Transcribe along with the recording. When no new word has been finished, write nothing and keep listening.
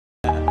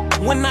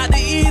Went out to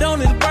eat on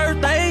his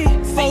birthday.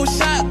 4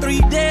 shot, 3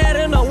 dead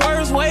in the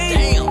worst way.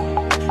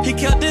 Damn. He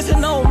kept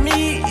dissing on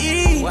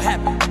me. What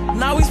happened?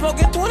 Now we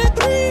smoking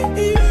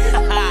 23.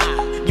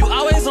 You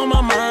always on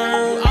my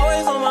mind.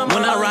 Always on my mind.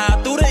 When I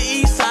ride through the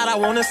east side, I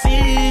wanna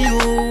see you.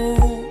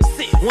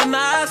 When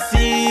I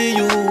see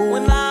you.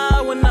 When I.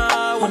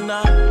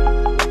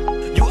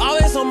 You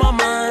always on my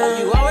mind.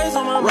 You always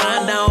on my mind.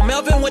 Riding down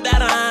Melvin with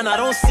that iron. I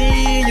don't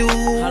see you.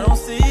 I don't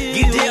see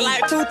you. Get dead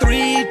like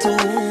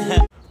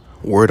 232.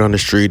 Word on the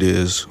street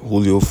is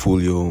Julio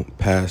Foolio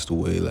passed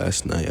away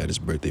last night at his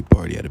birthday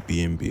party at a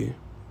B&B.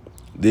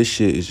 This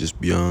shit is just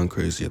beyond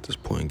crazy at this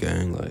point,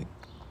 gang.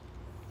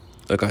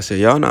 Like I said,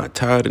 y'all not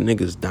tired of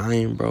niggas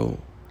dying, bro?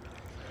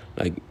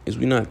 Like, is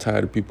we not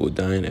tired of people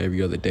dying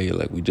every other day?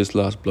 Like, we just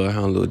lost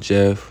Bloodhound Lil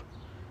Jeff.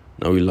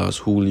 Now we lost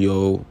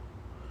Julio.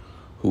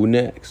 Who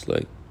next?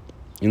 Like,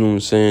 you know what I'm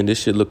saying? This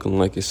shit looking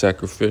like it's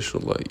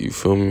sacrificial. Like, you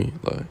feel me?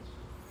 Like,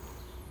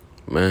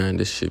 man,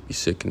 this shit be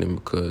sickening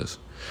because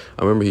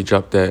I remember he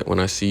dropped that When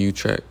I See You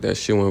track. That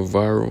shit went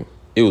viral.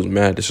 It was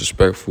mad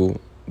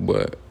disrespectful,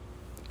 but,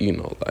 you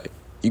know, like,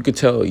 you could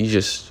tell he's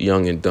just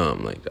young and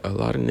dumb. Like, a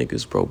lot of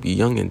niggas, bro, be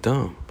young and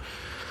dumb.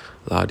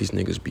 A lot of these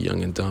niggas be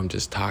young and dumb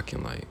just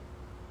talking, like,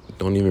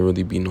 don't even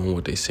really be knowing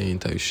what they saying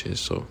type shit.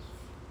 So,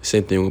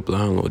 same thing with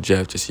Bloodhound Lil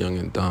Jeff, just young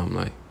and dumb,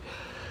 like,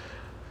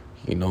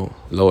 you know,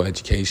 low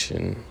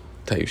education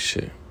type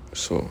shit.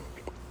 So,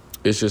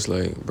 it's just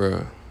like,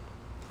 bruh,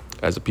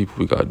 as a people,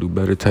 we gotta do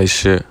better type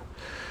shit.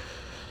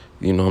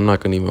 You know, I'm not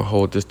gonna even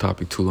hold this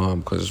topic too long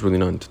because there's really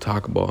nothing to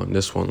talk about on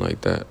this one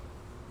like that.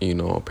 You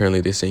know,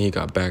 apparently they saying he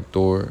got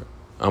backdoor.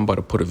 I'm about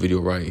to put a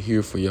video right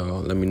here for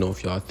y'all. Let me know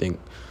if y'all think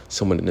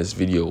someone in this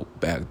video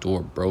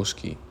backdoor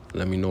broski.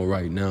 Let me know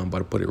right now. I'm about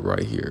to put it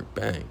right here.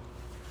 Bang.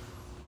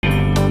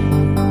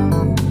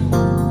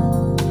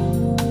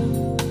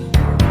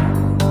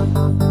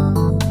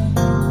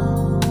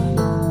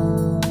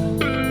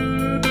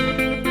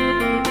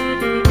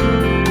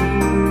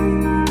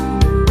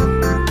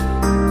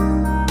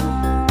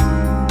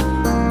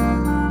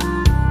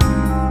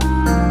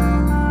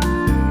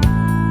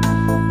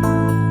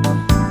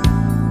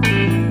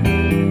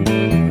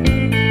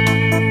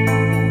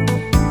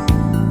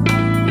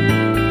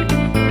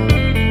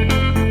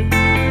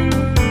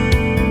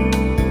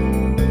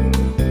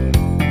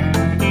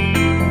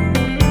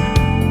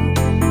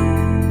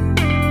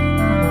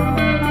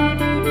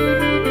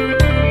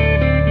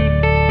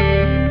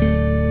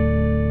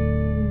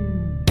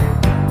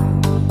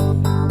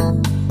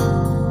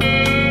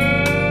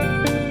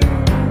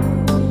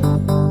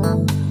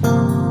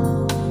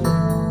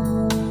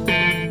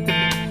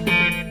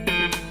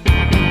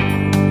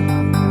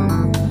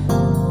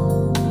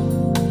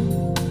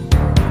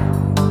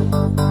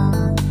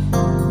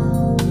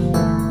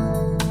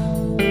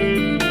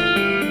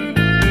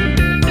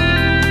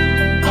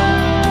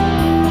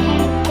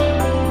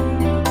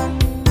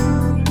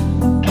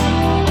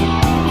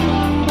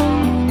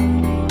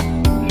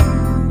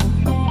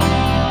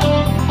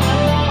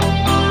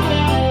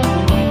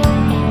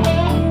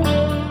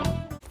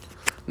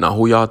 Now,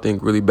 who y'all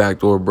think really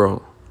backdoor,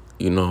 bro?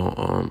 You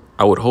know,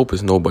 I would hope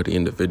it's nobody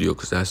in the video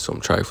because that's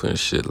some trifling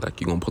shit. Like,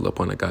 you gonna pull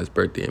up on a guy's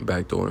birthday and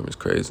backdoor him is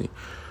crazy.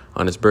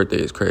 On his birthday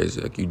is crazy.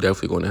 Like, you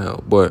definitely going to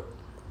hell. But,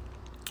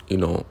 you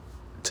know,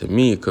 to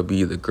me, it could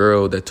be the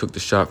girl that took the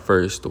shot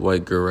first, the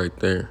white girl right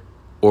there.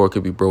 Or it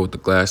could be bro with the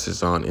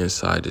glasses on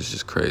inside. It's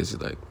just crazy.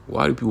 Like,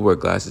 why do people wear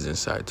glasses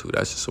inside, too?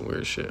 That's just some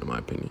weird shit, in my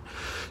opinion.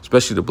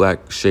 Especially the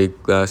black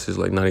shade glasses,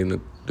 like not even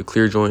the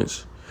clear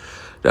joints.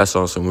 That's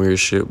on some weird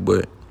shit,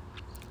 but...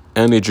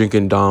 And they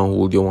drinking Don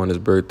Julio on his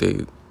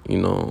birthday, you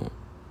know,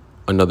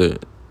 another,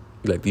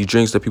 like, these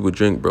drinks that people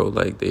drink, bro,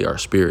 like, they are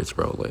spirits,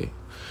 bro, like,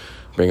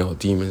 bring out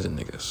demons and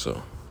niggas,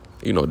 so,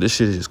 you know, this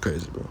shit is just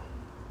crazy, bro.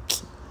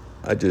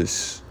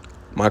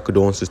 My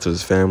condolences to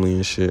his family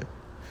and shit.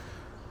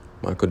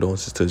 My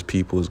condolences to his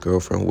people, his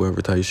girlfriend, whoever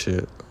type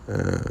shit.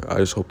 I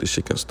just hope this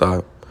shit can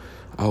stop.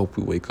 I hope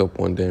we wake up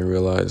one day and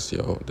realize,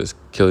 yo, this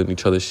killing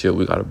each other shit,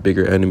 we got a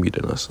bigger enemy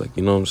than us, like,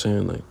 you know what I'm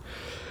saying? Like,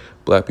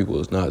 black people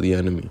is not the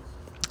enemy.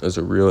 There's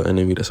a real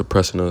enemy that's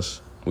oppressing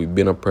us. We've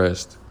been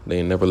oppressed. They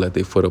ain't never let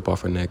their foot up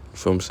off our neck. You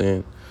feel what I'm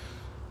saying?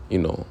 You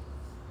know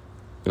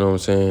what I'm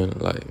saying?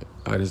 Like,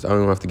 I don't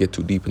even have to get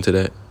too deep into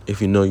that.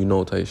 If you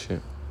know type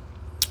shit.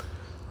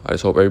 I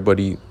just hope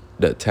everybody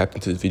that tapped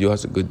into this video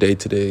has a good day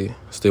today.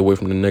 Stay away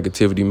from the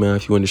negativity, man.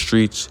 If you in the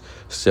streets,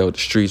 stay out the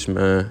streets,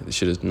 man. This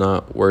shit is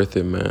not worth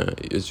it, man.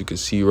 As you can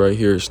see right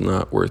here, it's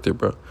not worth it,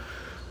 bro.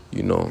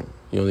 You know,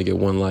 you only get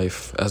one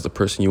life as the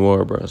person you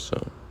are, bro.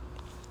 So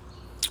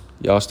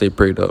y'all stay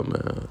prayed up,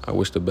 man. I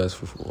wish the best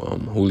for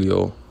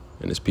Julio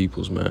and his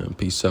peoples, man.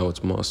 Peace out.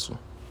 It's Muscle.